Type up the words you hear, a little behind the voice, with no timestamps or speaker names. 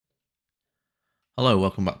Hello,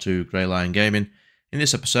 welcome back to Grey Lion Gaming. In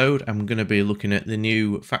this episode, I'm going to be looking at the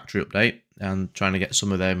new factory update and trying to get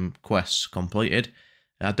some of them quests completed.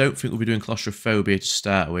 I don't think we'll be doing claustrophobia to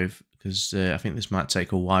start with, because I think this might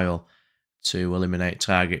take a while to eliminate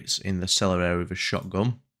targets in the cellar area with a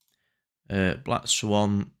shotgun. Black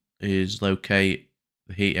Swan is locate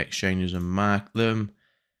the heat exchangers and mark them.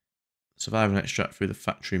 Survive and extract through the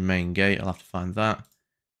factory main gate, I'll have to find that.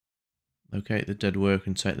 Locate the dead worker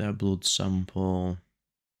and take their blood sample.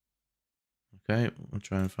 Okay, we'll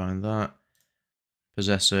try and find that.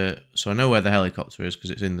 Possessor. So I know where the helicopter is because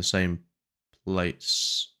it's in the same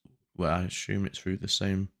place. Well, I assume it's through the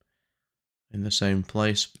same, in the same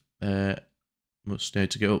place. Must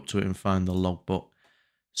need to get up to it and find the logbook.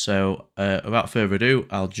 So without further ado,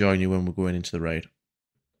 I'll join you when we're going into the raid.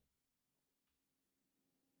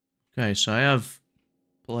 Okay, so I have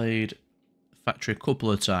played Factory a couple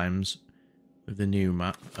of times with the new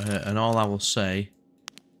map, and all I will say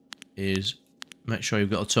is make sure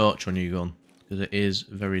you've got a torch on your gun, because it is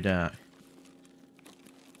very dark.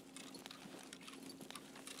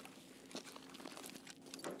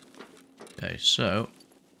 Okay, so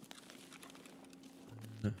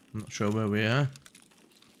I'm not sure where we are.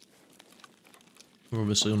 We're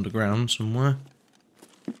obviously underground somewhere.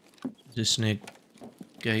 Is this near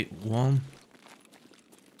gate 1?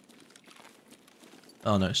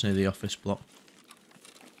 Oh no, it's near the office block.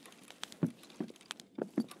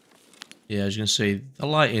 Yeah, as you can see, the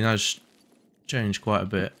lighting has changed quite a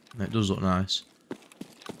bit, and it does look nice.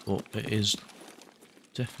 But it is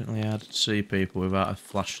definitely hard to see people without a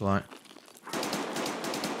flashlight.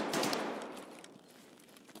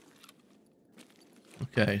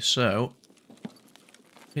 Okay, so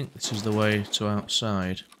I think this is the way to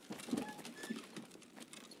outside.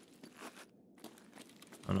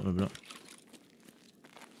 Oh, no, maybe not.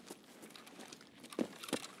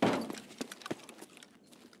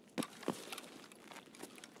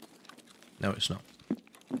 No, it's not.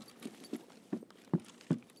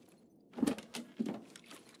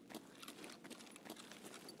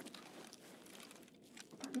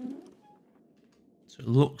 So it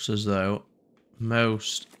looks as though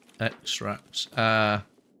most extracts are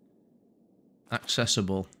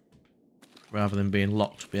accessible rather than being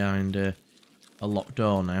locked behind a locked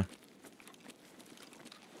door now.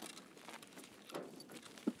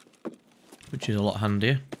 Which is a lot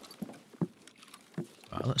handier.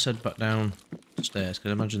 Right, let's head back down the stairs, because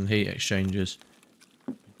I imagine the heat exchangers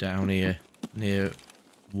down here near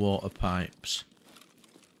water pipes.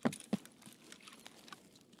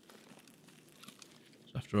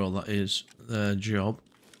 So after all, that is their job.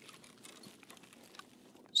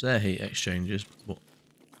 It's their heat exchangers, but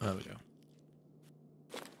there we go.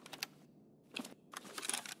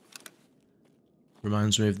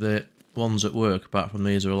 Reminds me of the ones at work, apart from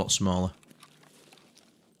these are a lot smaller.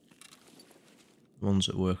 The ones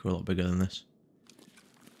at work are a lot bigger than this.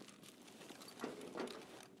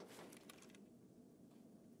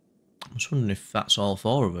 I'm just wondering if that's all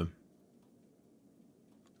 4 of them.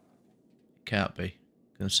 It can't be.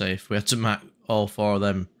 I'm going to say if we had to mark all 4 of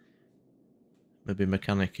them, maybe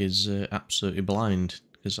mechanic is absolutely blind,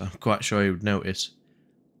 because I'm quite sure he would notice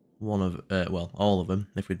one of, well, all of them,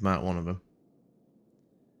 if we'd mark one of them.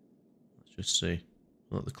 Let's just see.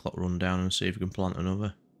 Let the clock run down and see if we can plant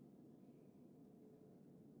another.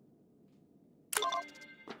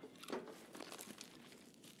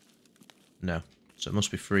 No. So it must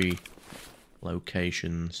be 3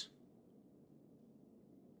 locations.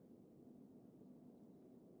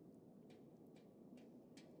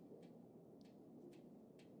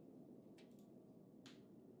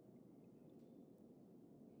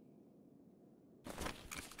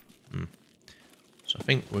 So I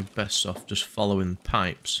think we're best off just following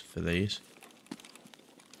pipes for these.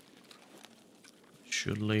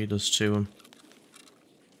 Should lead us to them.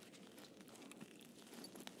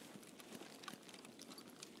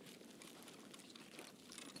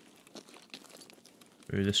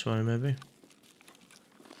 Through this way, maybe?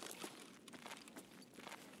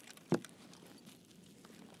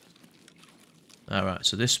 Alright,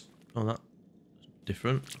 so this... Oh, that's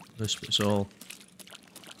different. This bit's all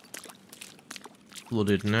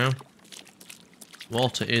flooded now.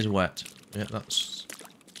 Water is wet. Yeah, that's...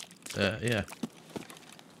 yeah.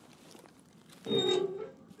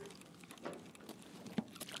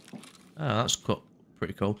 Ah, that's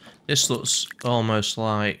pretty cool. This looks almost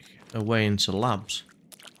like a way into labs.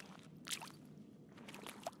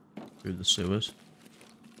 Through the sewers.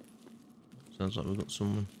 Sounds like we've got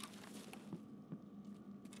someone.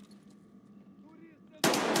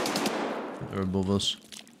 They're above us.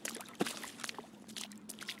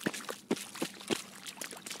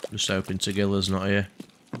 Just hoping Tagilla's not here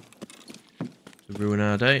to ruin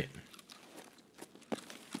our day.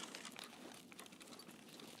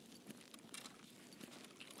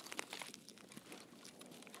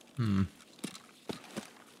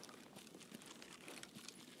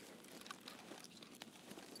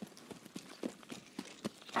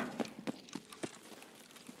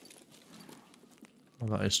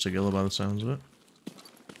 Well, that is Tagilla by the sounds of it.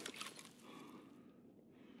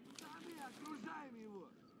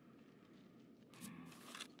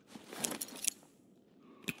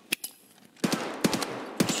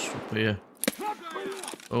 Up here.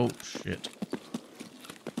 Oh shit.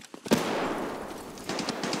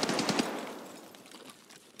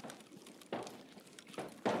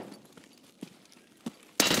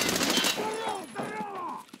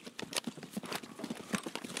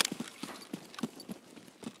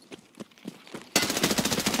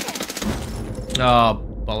 Oh,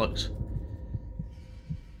 bollocks.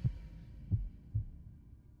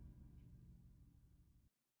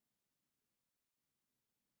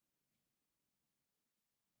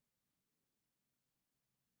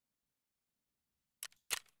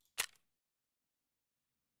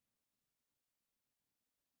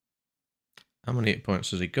 How many hit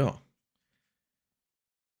points has he got?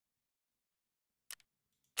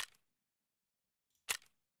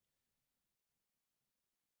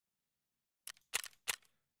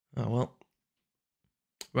 Oh well.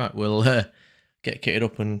 Right, we'll get kitted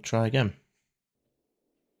up and try again.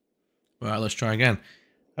 Right, let's try again.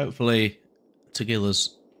 Hopefully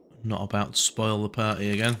Tagilla's not about to spoil the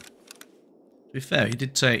party again. To be fair, he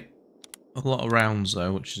did take a lot of rounds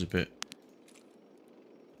though, which is a bit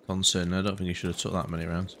concerning. I don't think he should have took that many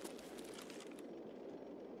rounds.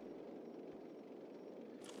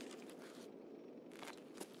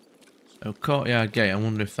 So courtyard gate, I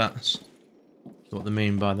wonder if that's what they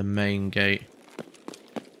mean by the main gate.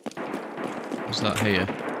 Is that here?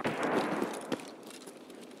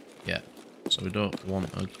 Yeah. So we don't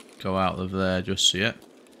want to go out of there just yet.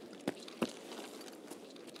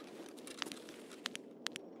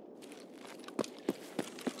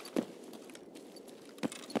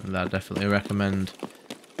 And I definitely recommend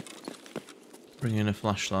bringing a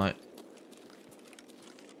flashlight.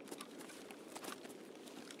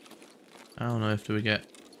 How on earth do we get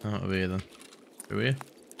out of here then? Through here?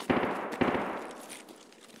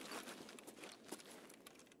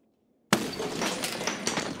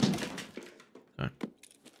 Okay.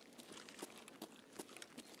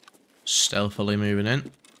 Stealthily moving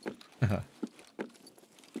in.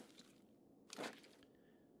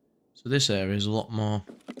 So this area is a lot more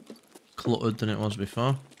cluttered than it was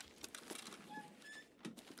before.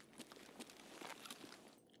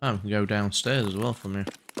 Oh, we can go downstairs as well from here.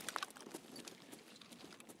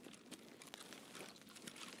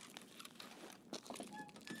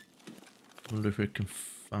 Wonder if we can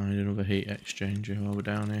find another heat exchanger while we're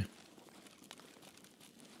down here.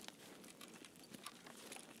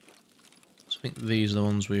 So I think these are the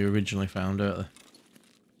ones we originally found, aren't they?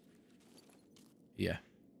 Yeah.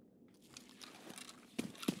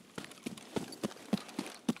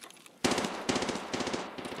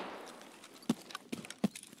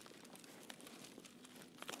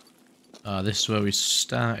 This is where we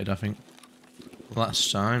started, I think.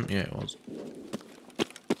 Last time. Yeah, it was.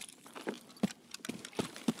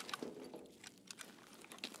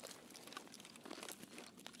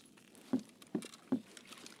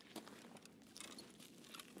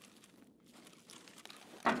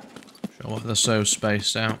 Sure, what they're so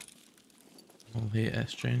spaced out. All the heat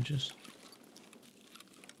exchangers.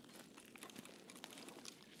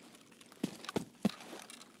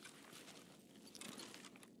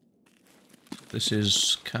 This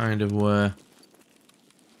is kind of where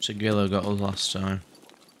Tagilla got us last time.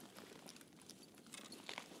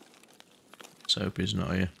 Let's hope he's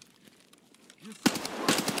not here. I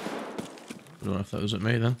don't know if that was at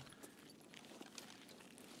me then.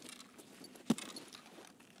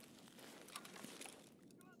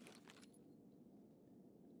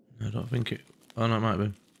 I don't think it... Oh no, it might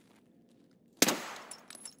be.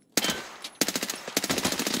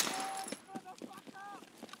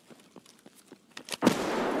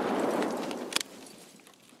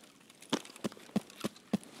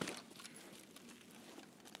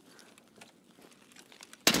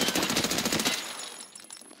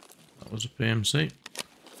 That was a PMC.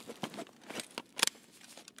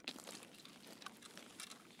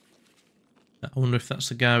 I wonder if that's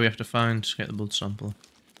the guy we have to find to get the blood sample.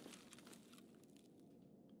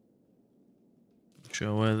 Not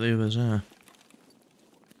sure where the others are.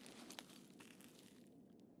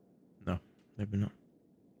 No, maybe not.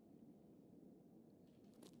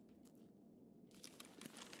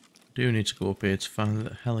 do need to go up here to find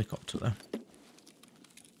the helicopter though.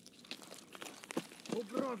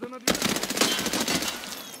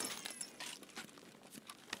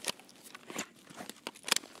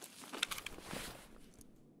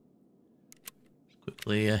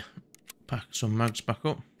 Quickly pack some mags back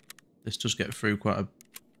up. This does get through quite a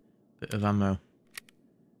bit of ammo.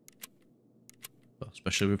 Well,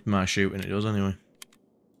 especially with my shooting, it does anyway.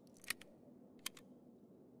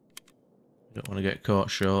 You don't want to get caught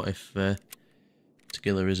short if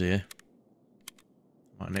Tagilla is here.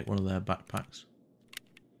 Might nick one of their backpacks.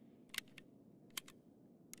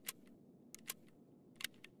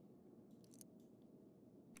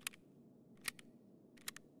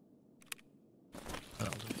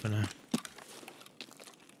 That'll do for now.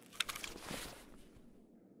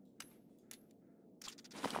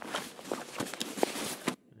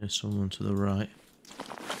 There's someone to the right.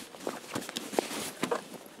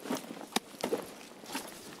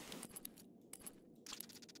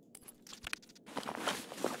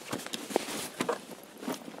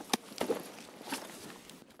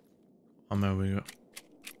 Ammo we got.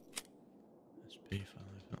 SP5,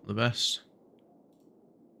 not the best.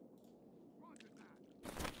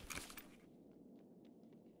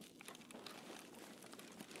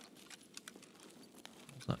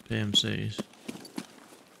 What's that PMCs?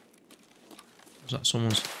 Was that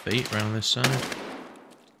someone's feet around this side?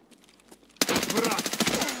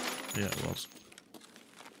 Yeah, it was.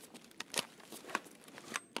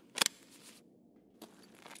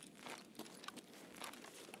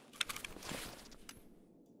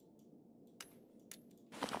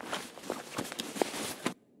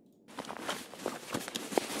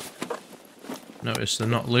 Notice they're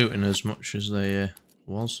not looting as much as they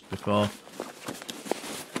was before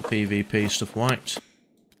the PvP stuff wiped.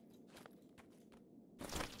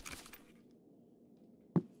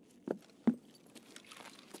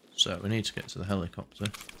 So we need to get to the helicopter.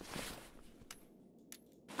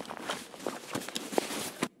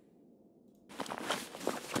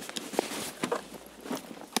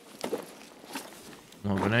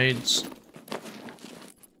 More grenades.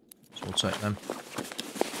 So we'll take them.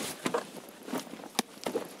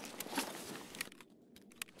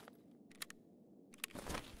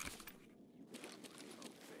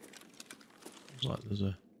 Looks like there's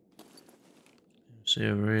a MC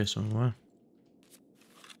over here somewhere.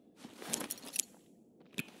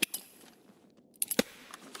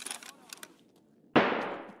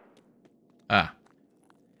 Ah.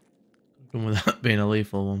 Done with that being a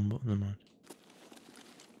lethal one, but never mind.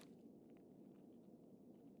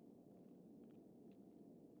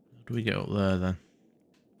 How do we get up there then?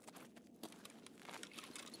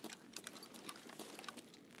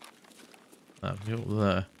 That we get up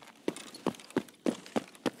there.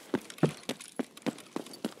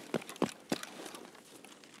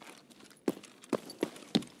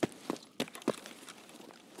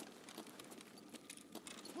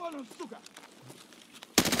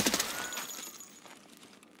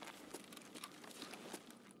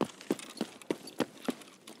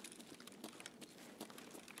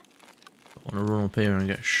 I want to run up here and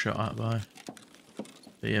get shot at by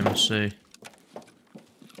the MC.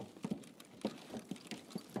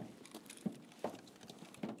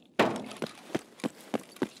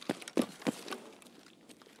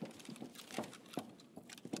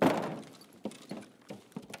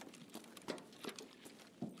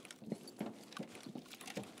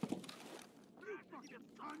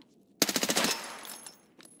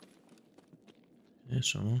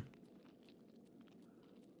 Here's someone.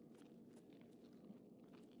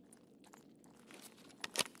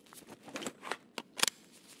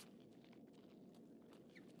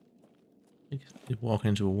 He's walking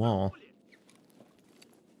into a wall.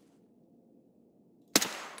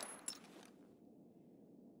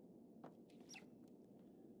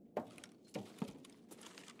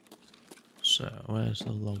 So, where's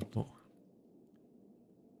the logbook?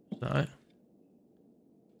 Is that it?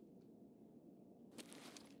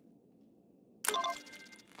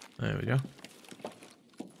 There we go.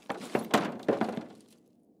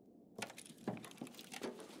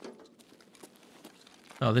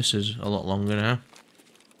 Oh, this is a lot longer now.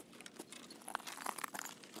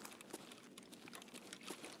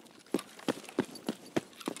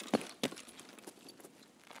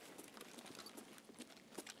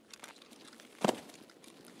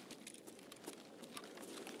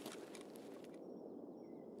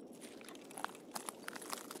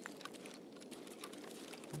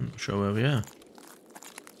 I'm not sure where we are.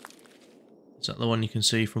 Is that the one you can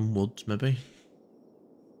see from woods, maybe?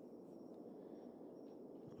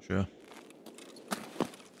 Not sure.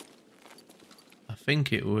 I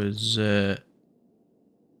think it was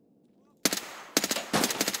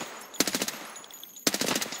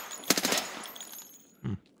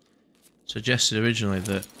suggested originally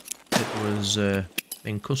that it was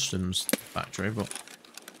in customs factory, but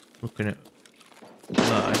looking at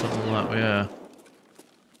that, I don't know that we are.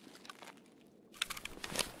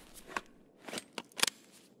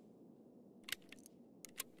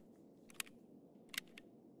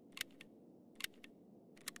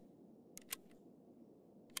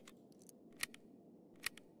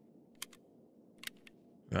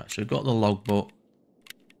 Right, so we've got the logbook.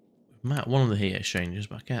 We might have one of the heat exchangers,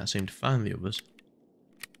 but I can't seem to find the others.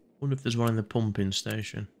 Wonder if there's one in the pumping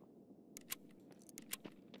station.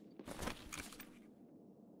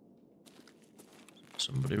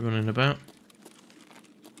 Somebody running about.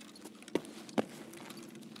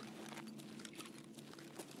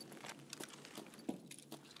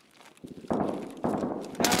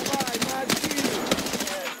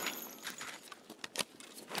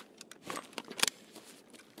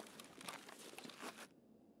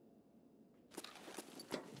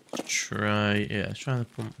 Let's try the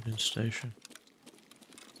pumping station.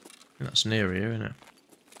 I think that's near here, isn't it?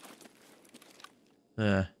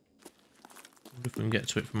 There. Wonder if we can get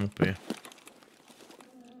to it from up here.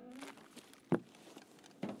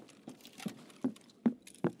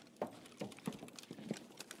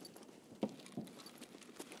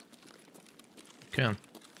 Can.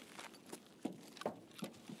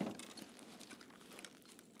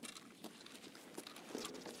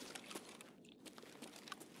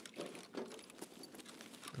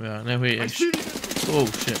 Right, now we... Oh,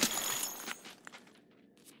 shit.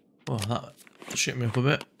 Oh, that shit me up a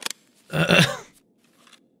bit.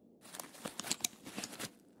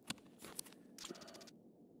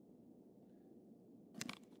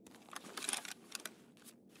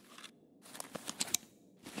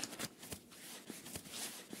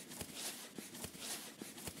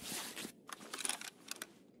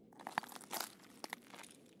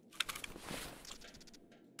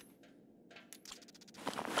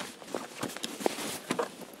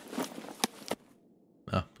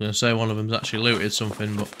 I was going to say one of them's actually looted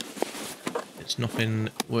something, but it's nothing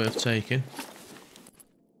worth taking.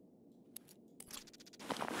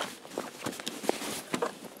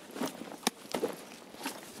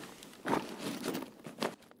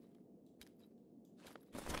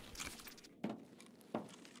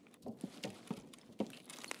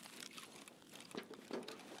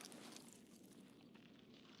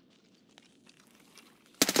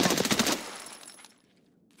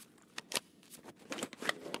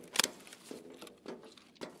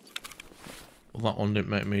 Well, that one didn't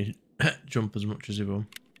make me jump as much as he will.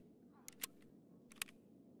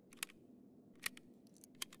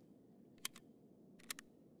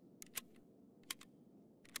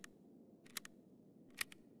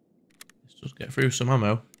 Let's just get through some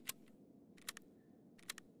ammo.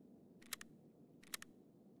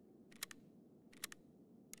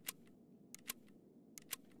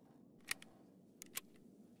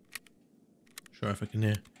 Sure if I can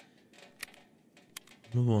hear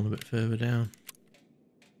another one a bit further down.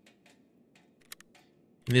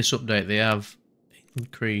 In this update they have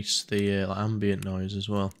increased the like ambient noise as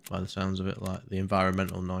well, by the sounds of it, like the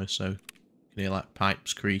environmental noise, so you can hear like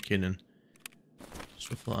pipes creaking and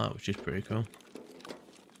stuff like that, which is pretty cool.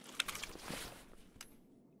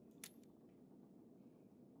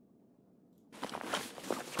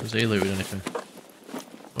 Has he looted anything?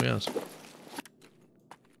 Oh, he has.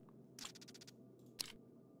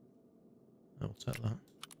 I'll take that.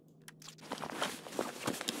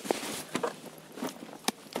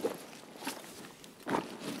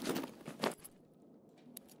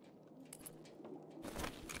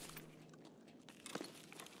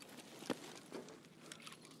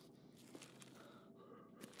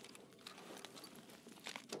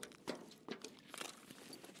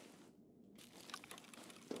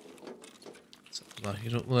 Like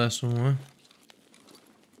he's up there somewhere.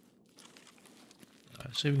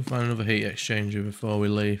 Right, see if we can find another heat exchanger before we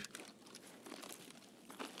leave.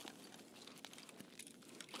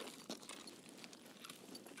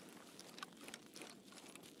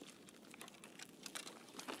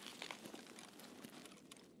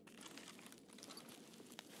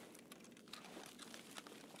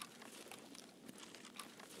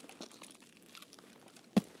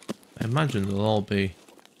 I imagine they'll all be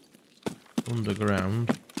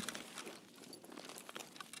underground,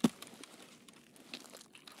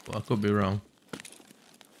 but I could be wrong.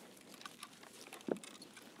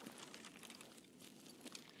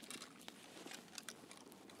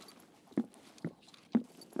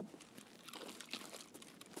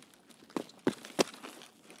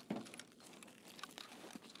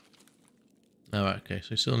 Alright, okay, so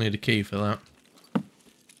we still need a key for that.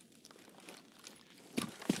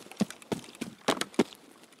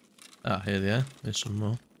 Ah, here they are. There's some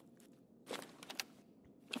more.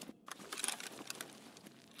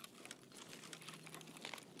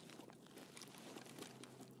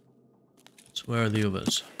 So where are the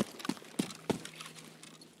others?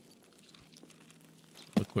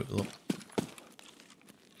 Have a quick look.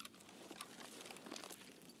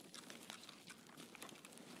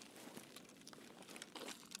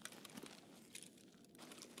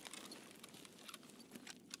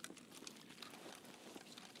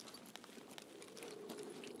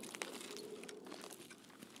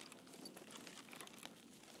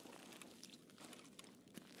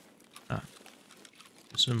 Ah,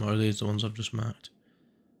 some more of these, the ones I've just marked.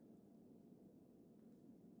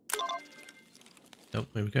 Oh,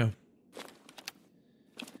 there we go.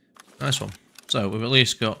 Nice one. So we've at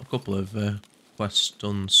least got a couple of quests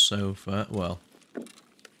done so far. Well, so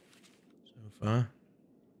far.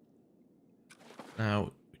 Now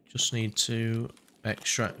we just need to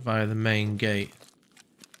extract via the main gate.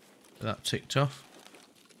 Get that ticked off.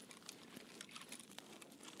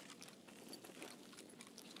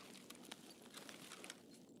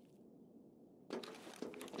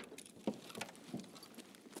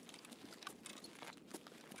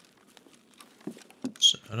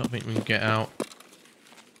 So I don't think we can get out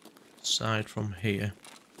side from here.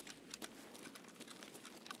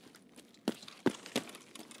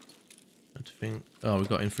 I think. Oh, we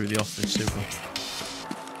got in through the office, didn't we?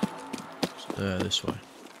 So this way.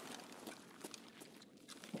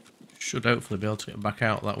 Should hopefully be able to get back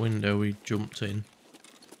out that window we jumped in.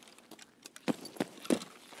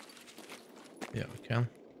 Yeah, we can.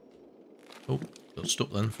 Oh, got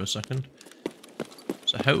stuck then for a second.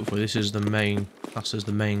 So hopefully this is the main, class as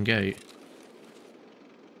the main gate.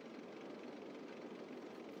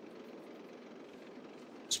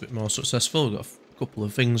 It's a bit more successful. We've got a couple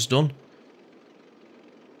of things done.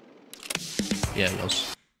 Yeah, it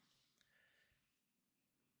was.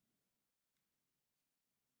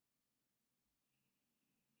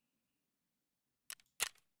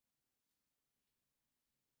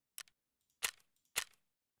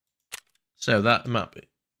 So that map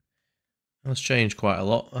has changed quite a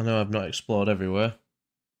lot. I know I've not explored everywhere.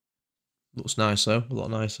 Looks nice though, a lot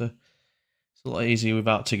nicer. It's a lot easier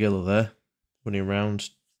without Tagilla there, running around,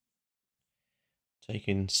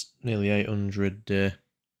 taking nearly 800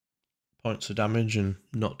 points of damage and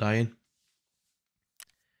not dying.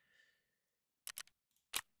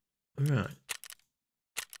 Right.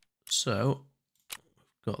 So,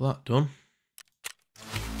 got that done.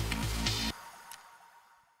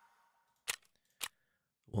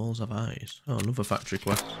 Walls have eyes. Oh, another factory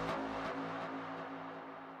quest.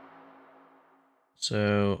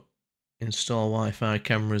 So, install Wi-Fi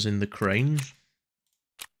cameras in the cranes.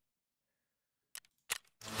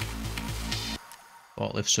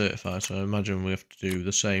 Forklift certified, so I imagine we have to do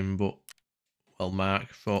the same, but well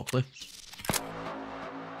marked forklifts.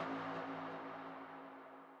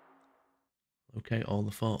 Okay, all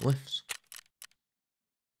the forklifts.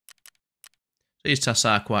 These tasks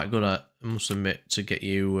are quite good, I must admit, to get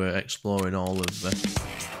you exploring all of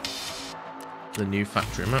the new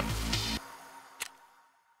factory map.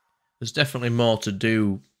 There's definitely more to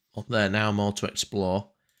do up there now, more to explore.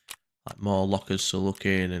 Like more lockers to look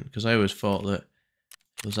in, and because I always thought that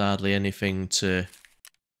there was hardly anything to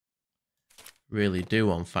really do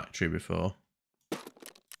on factory before.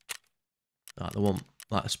 Like there wasn't,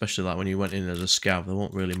 like especially like when you went in as a scav, there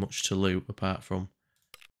wasn't really much to loot apart from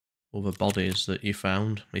other bodies that you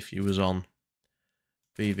found if you was on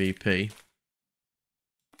PvP.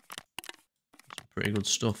 Some pretty good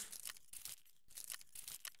stuff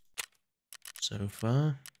so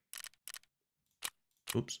far.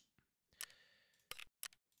 Oops.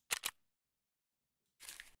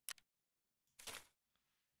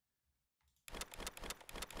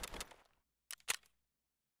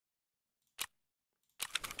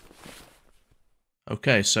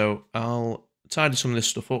 Okay, so I'll tidy some of this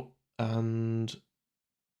stuff up, and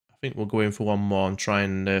I think we'll go in for one more and try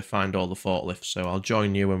and find all the forklifts. So I'll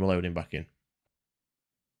join you when we're loading back in.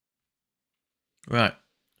 Right,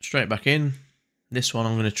 straight back in. This one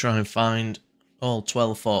I'm going to try and find all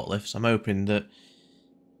 12 forklifts. I'm hoping that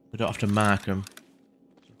we don't have to mark them.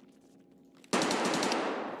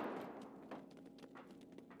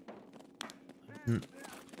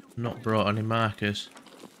 Not brought any markers.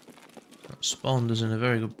 That spawned us in a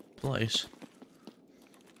very good place.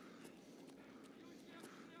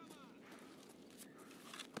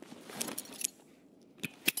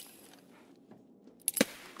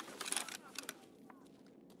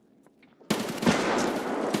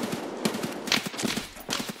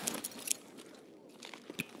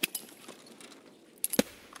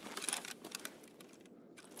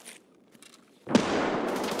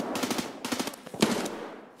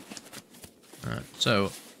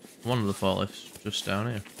 So, one of the forklifts just down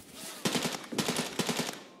here.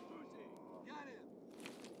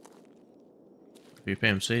 A few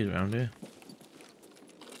PMCs around here.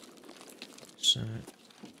 So,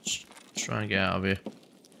 let's try and get out of here.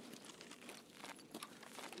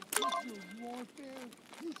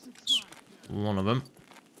 That's one of them.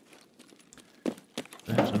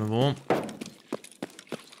 There's another one.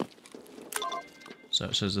 So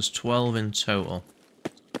it says there's 12 in total.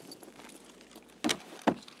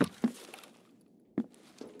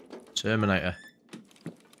 Terminator.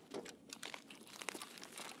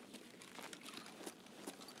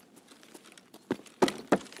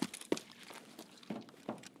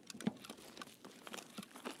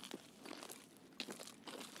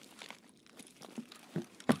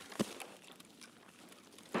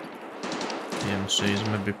 PMC's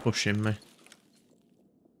maybe pushing me.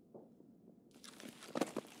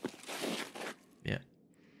 Yeah.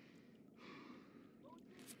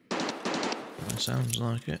 That sounds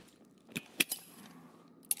like it.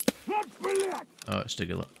 Oh, it's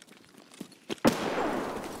Tagilla.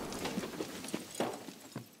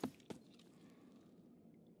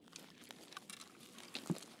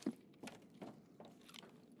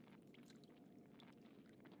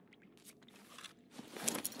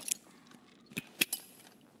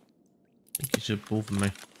 I think he's above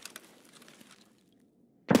me.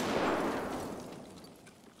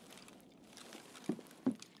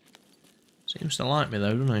 Seems to like me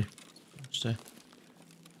though, doesn't he? Seems to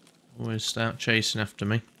always start chasing after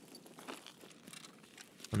me.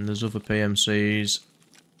 And there's other PMCs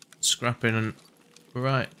scrapping, and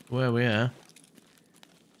right where we are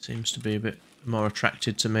seems to be a bit more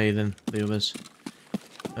attracted to me than the others.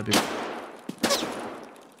 Maybe.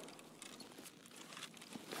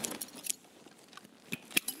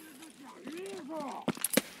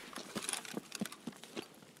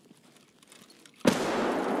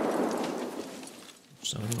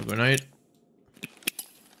 So another grenade.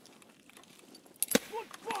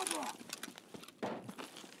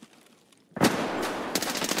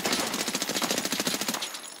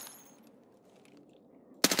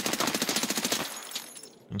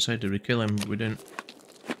 I say, did we kill him? But we didn't.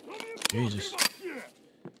 Jesus.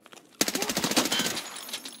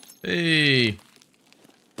 Hey!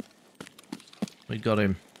 We got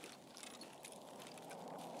him.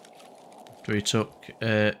 After he took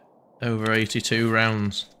over 82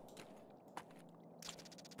 rounds.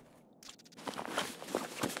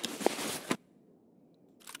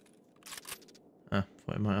 Ah,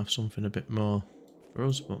 thought he might have something a bit more for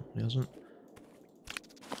us, but he hasn't.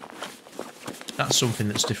 That's something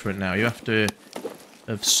that's different now. You have to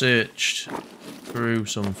have searched through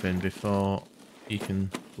something before you can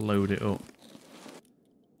load it up.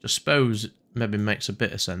 I suppose it maybe makes a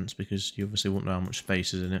bit of sense because you obviously won't know how much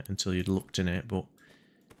space is in it until you'd looked in it, but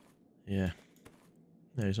yeah.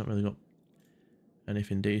 No, he's not really got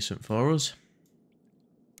anything decent for us.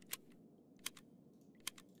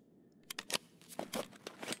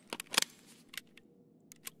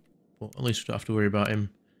 But at least we don't have to worry about him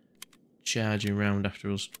charging round after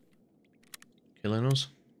us, killing us.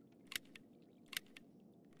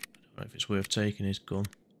 I don't know if it's worth taking his gun.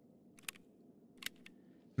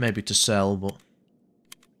 Maybe to sell, but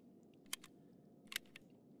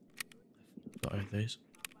I've got these.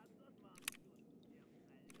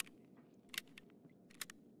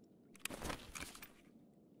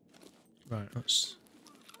 Right, let's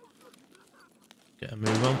get a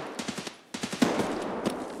move on.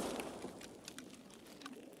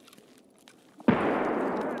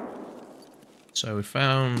 So we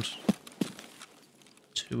found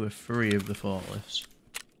 2 or 3 of the forklifts,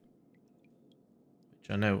 which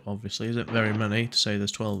I know obviously isn't very many to say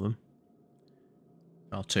there's 12 of them.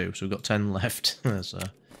 Oh, 2, so we've got 10 left. Let's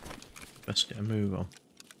best get a move on.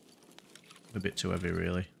 A bit too heavy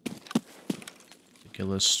really. The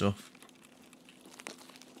killer's stuff.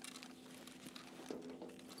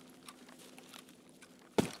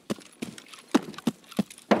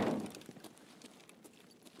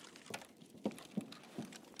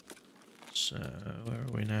 So, where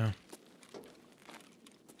are we now?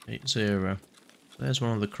 8-0. So there's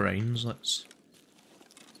one of the cranes. Let's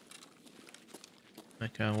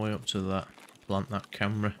make our way up to that. Plant that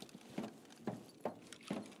camera.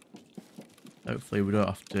 Hopefully we don't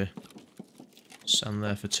have to stand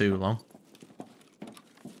there for too long.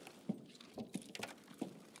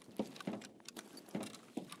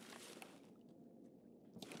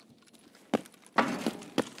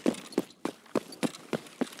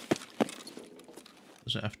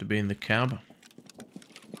 Does it have to be in the cab?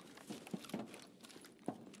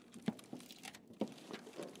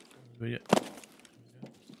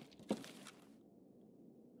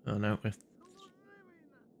 don't know if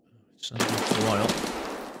it's for a while.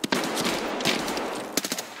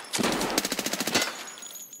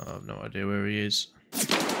 I have no idea where he is.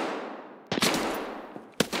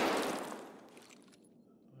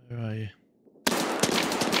 Where are you?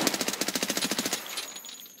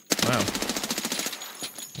 Wow.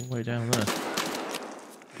 All the way down there.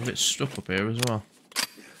 A bit stuck up here as well.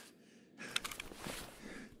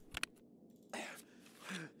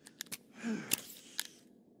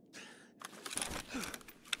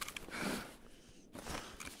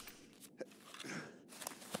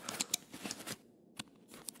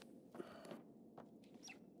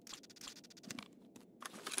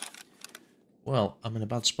 Well, I'm in a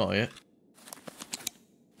bad spot here.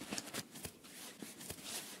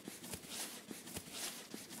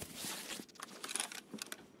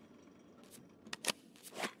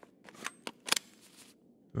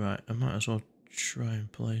 Right, I might as well try and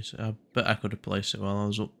place it. I bet I could have placed it while I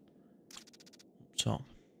was up top.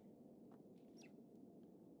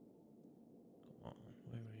 Come on,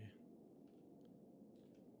 where are you?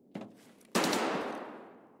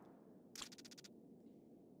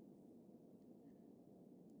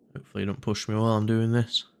 Hopefully you don't push me while I'm doing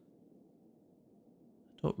this.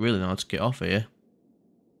 I don't really know how to get off here.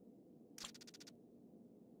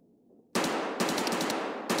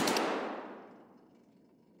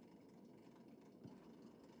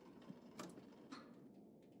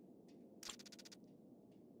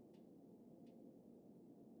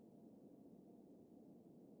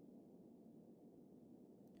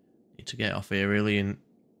 Need to get off here really and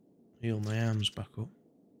heal my arms back up.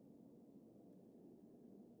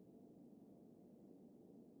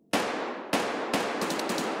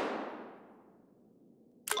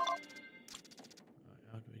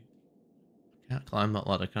 Can't climb that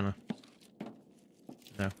ladder, can I?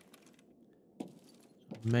 No.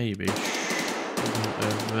 Maybe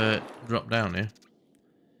have dropped down here.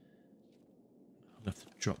 I'll have to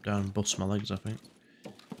drop down and bust my legs, I think.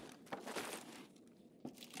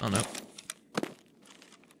 Oh no.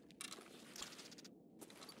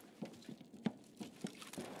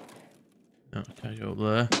 No, I can't go up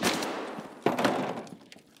there.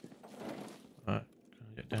 Right, can I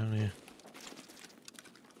get down here?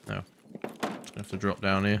 No. Just gonna have to drop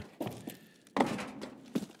down here.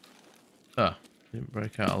 Ah, didn't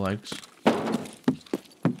break out of legs.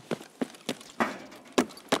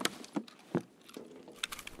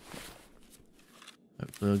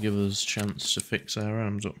 Hopefully they'll give us a chance to fix our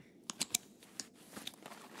arms up.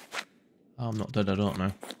 Oh, I'm not dead, I don't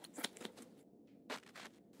know.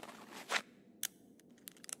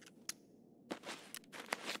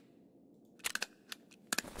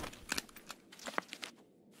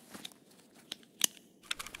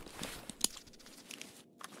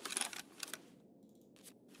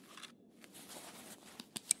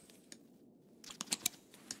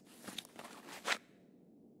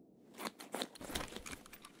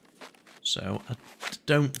 So, I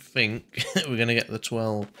don't think we're going to get the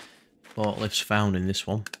 12 forklifts found in this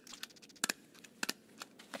one.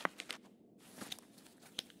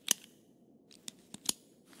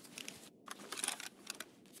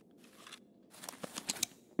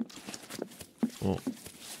 But we'll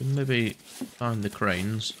maybe find the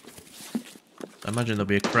cranes. I imagine there'll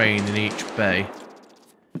be a crane in each bay.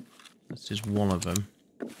 This is one of them.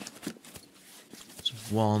 There's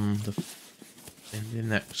one in the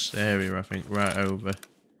next area, I think, right over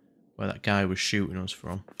where that guy was shooting us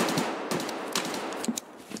from. Is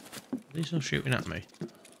he still shooting at me?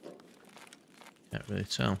 Can't really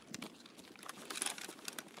tell.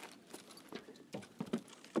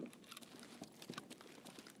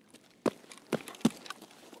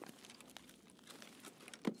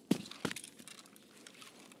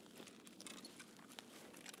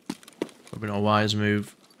 Probably not a wise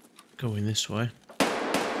move going this way.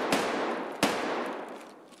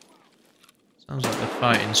 Sounds like they're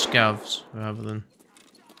fighting scavs rather than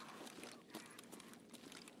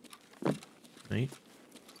me.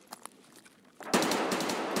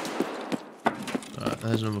 Right,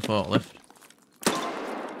 there's another forklift.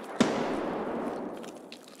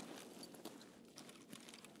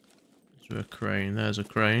 Is there a crane? There's a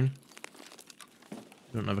crane.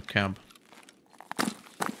 We don't have a cab.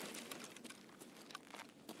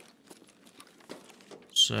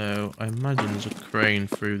 So I imagine there's a crane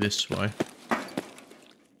through this way.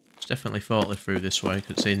 It's definitely forklift through this way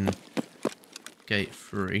because it's in gate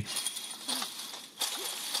 3.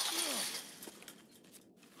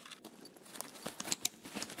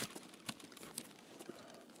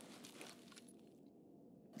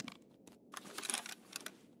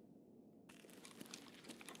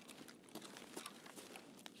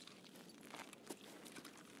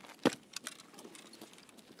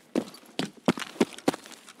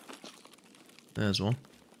 There's one.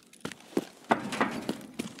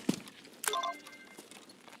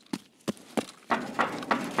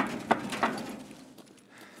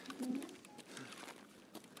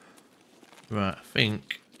 Right, I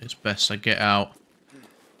think it's best I get out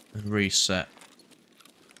and reset.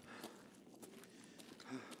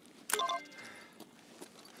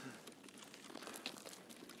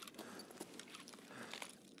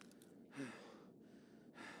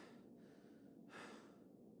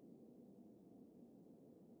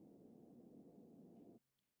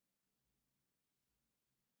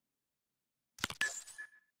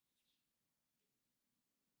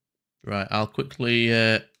 Right, I'll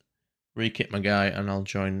quickly re-kit my guy and I'll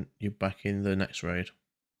join you back in the next raid.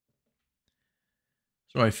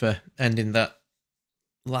 Sorry for ending that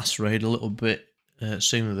last raid a little bit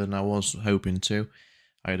sooner than I was hoping to.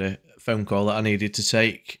 I had a phone call that I needed to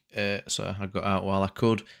take, so I got out while I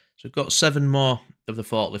could. So we've got 7 more of the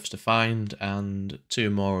forklifts to find and 2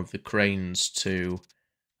 more of the cranes to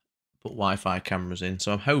put Wi-Fi cameras in.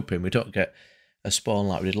 So I'm hoping we don't get a spawn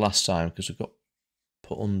like we did last time, because we got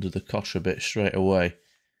put under the cosh a bit straight away.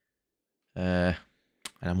 And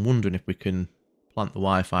I'm wondering if we can plant the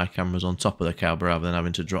Wi-Fi cameras on top of the cab rather than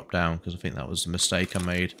having to drop down, because I think that was the mistake I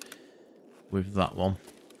made with that one.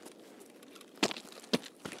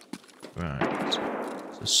 Right,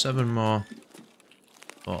 so 7 more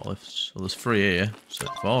forklifts. Well, there's 3 here, so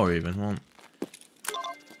 4 even. 1,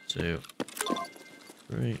 2,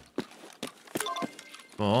 3,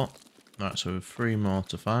 4. Right, so we have 3 more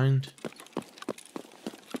to find.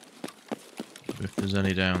 If there's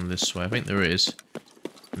any down this way, I think there is,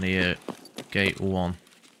 near gate 1.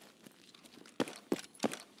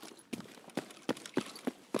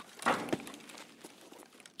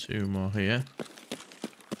 Two more here.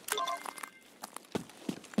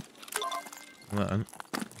 Then,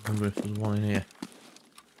 I wonder if there's one in here.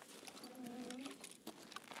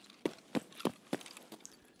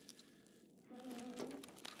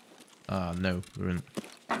 Ah, no, there isn't.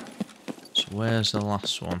 So where's the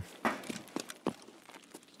last one?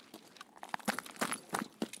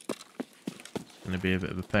 It's going to be a bit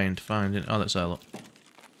of a pain to find it. Oh, let's have a look.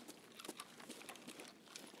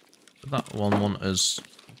 But that one wasn't as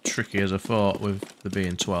tricky as I thought with the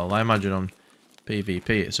being 12. I imagine on PvP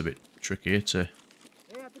it's a bit trickier to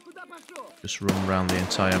just run around the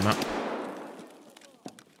entire map.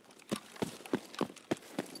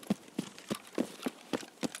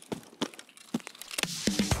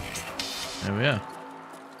 There we are.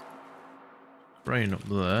 Crane up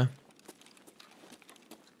there.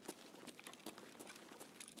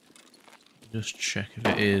 Just check if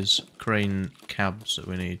it is crane cabs that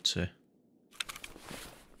we need to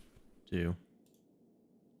do.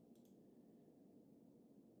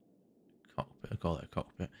 Cockpit, I call it a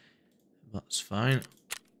cockpit. That's fine.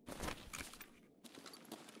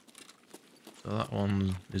 So that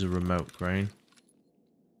one is a remote crane.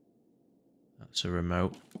 That's a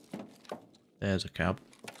remote. There's a cab.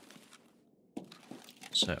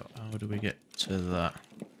 So how do we get to that?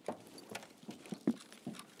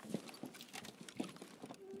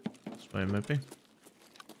 This way maybe?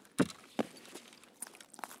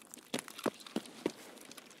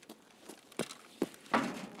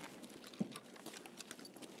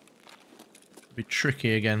 Be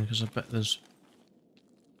tricky again because I bet there's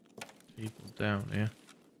people down here.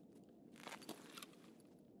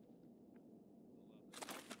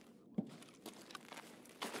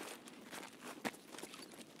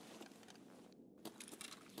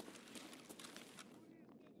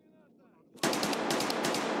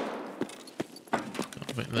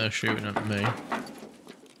 I think they're shooting at me.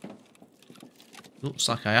 Looks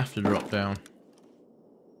like I have to drop down.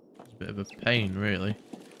 It's a bit of a pain, really.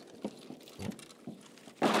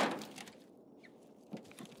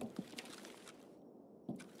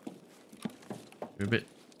 You're a bit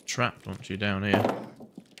trapped once you're down here.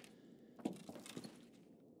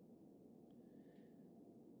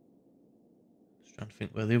 Just trying to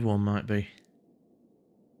think where the other one might be.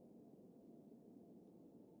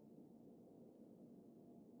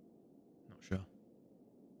 Not sure.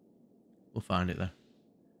 We'll find it there.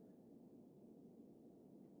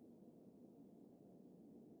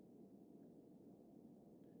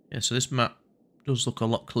 Yeah, so this map does look a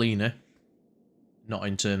lot cleaner. Not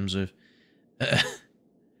in terms of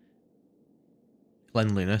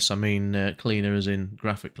cleanliness, I mean cleaner as in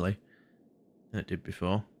graphically than it did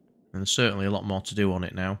before. And there's certainly a lot more to do on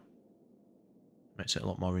it now. Makes it a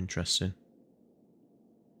lot more interesting.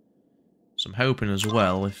 So I'm hoping as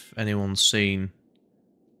well, if anyone's seen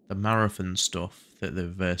the marathon stuff that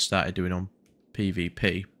they've started doing on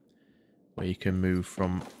PvP, where you can move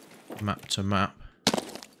from map to map.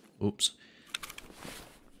 Oops.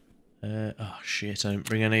 Oh shit, I didn't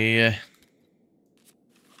bring any...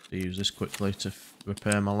 to use this quickly to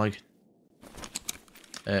repair my leg.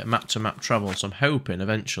 Map-to-map travel, so I'm hoping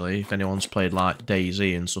eventually, if anyone's played like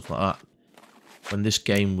DayZ and stuff like that, when this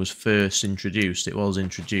game was first introduced, it was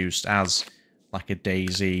introduced as like a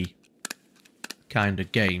DayZ kind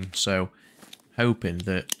of game, so hoping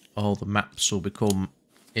that all the maps will become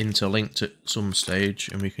interlinked at some stage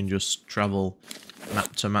and we can just travel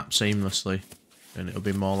map to map seamlessly, and it'll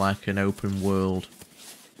be more like an open world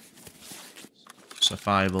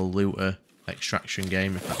survival looter extraction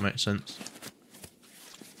game, if that makes sense.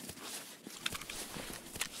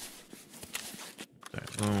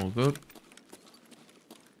 Okay, all good.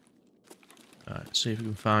 Alright, see if we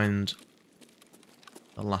can find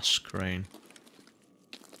the last crane.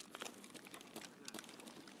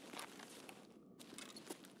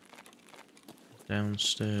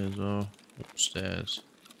 Downstairs or upstairs?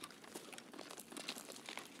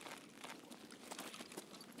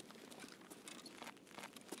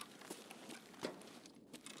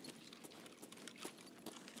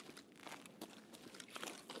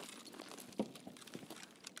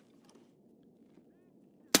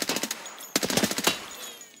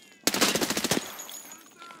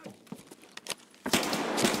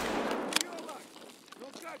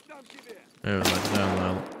 Oh, like down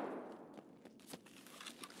well.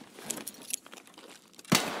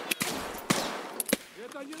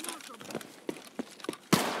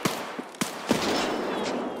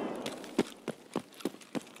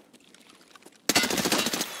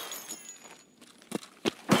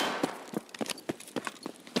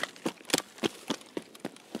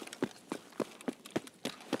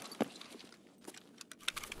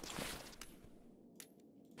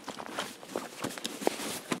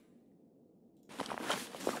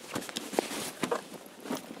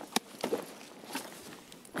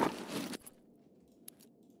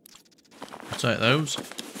 Take those.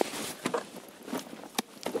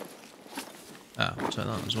 Ah, I'll take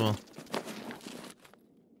that as well.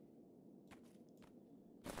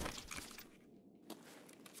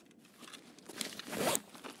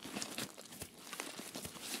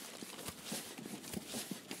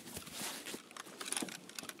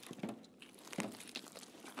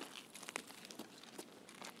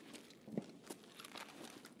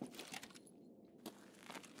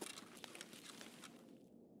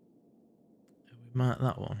 Mark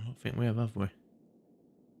that one. I don't think we have we?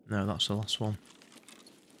 No, that's the last one.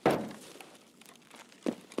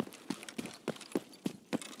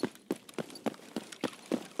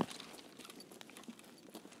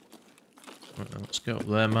 Right, let's go up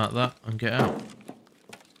there, mark that, and get out.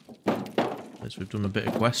 As we've done a bit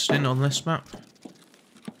of questing on this map.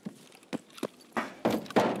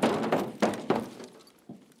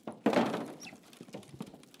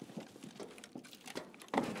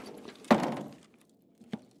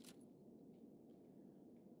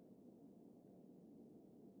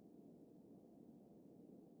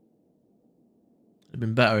 It'd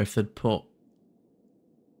been better if they'd put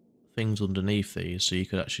things underneath these so you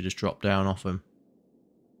could actually just drop down off them.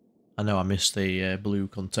 I know I missed the blue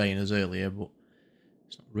containers earlier, but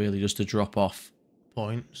it's not really just a drop off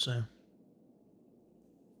point, so.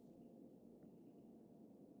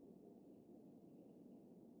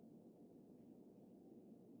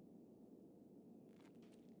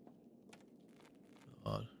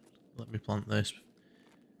 God, let me plant this.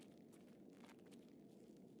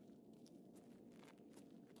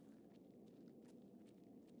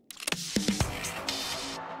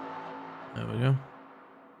 There we go.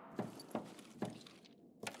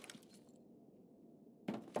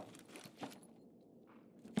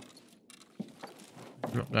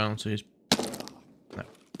 Drop down to his... No.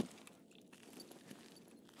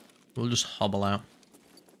 We'll just hobble out.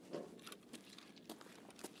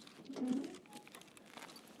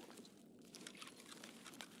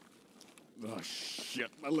 Oh shit,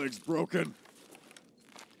 my leg's broken.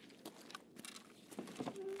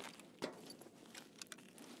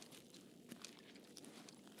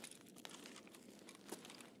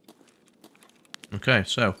 Okay,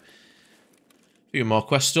 so a few more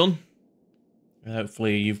quests done.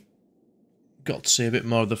 Hopefully you've got to see a bit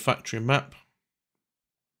more of the factory map.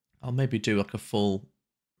 I'll maybe do like a full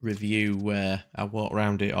review where I walk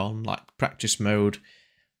around it on like practice mode,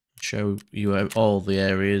 show you all the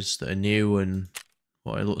areas that are new and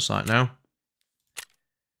what it looks like now.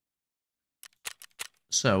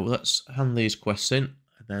 So let's hand these quests in,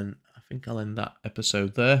 and then I think I'll end that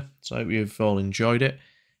episode there. So I hope you've all enjoyed it.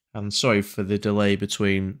 And sorry for the delay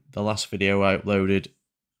between the last video I uploaded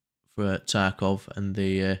for Tarkov and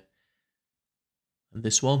the and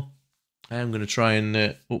this one. I am going to try and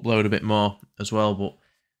upload a bit more as well, but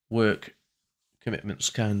work commitments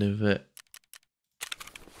kind of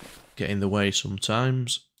get in the way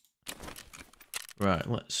sometimes. Right,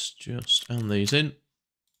 let's just hand these in.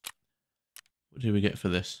 What do we get for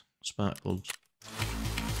this? Spark plugs.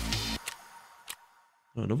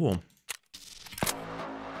 Oh, another one.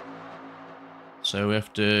 So we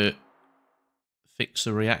have to fix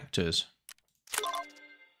the reactors.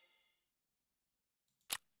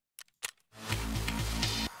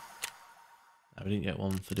 We didn't get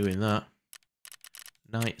one for doing that.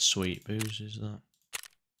 Night sweep, whose is that?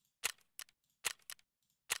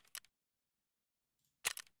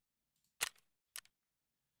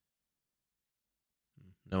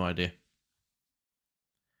 No idea.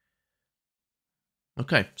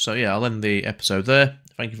 Okay, so yeah, I'll end the episode there.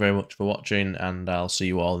 Thank you very much for watching, and I'll see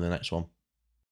you all in the next one.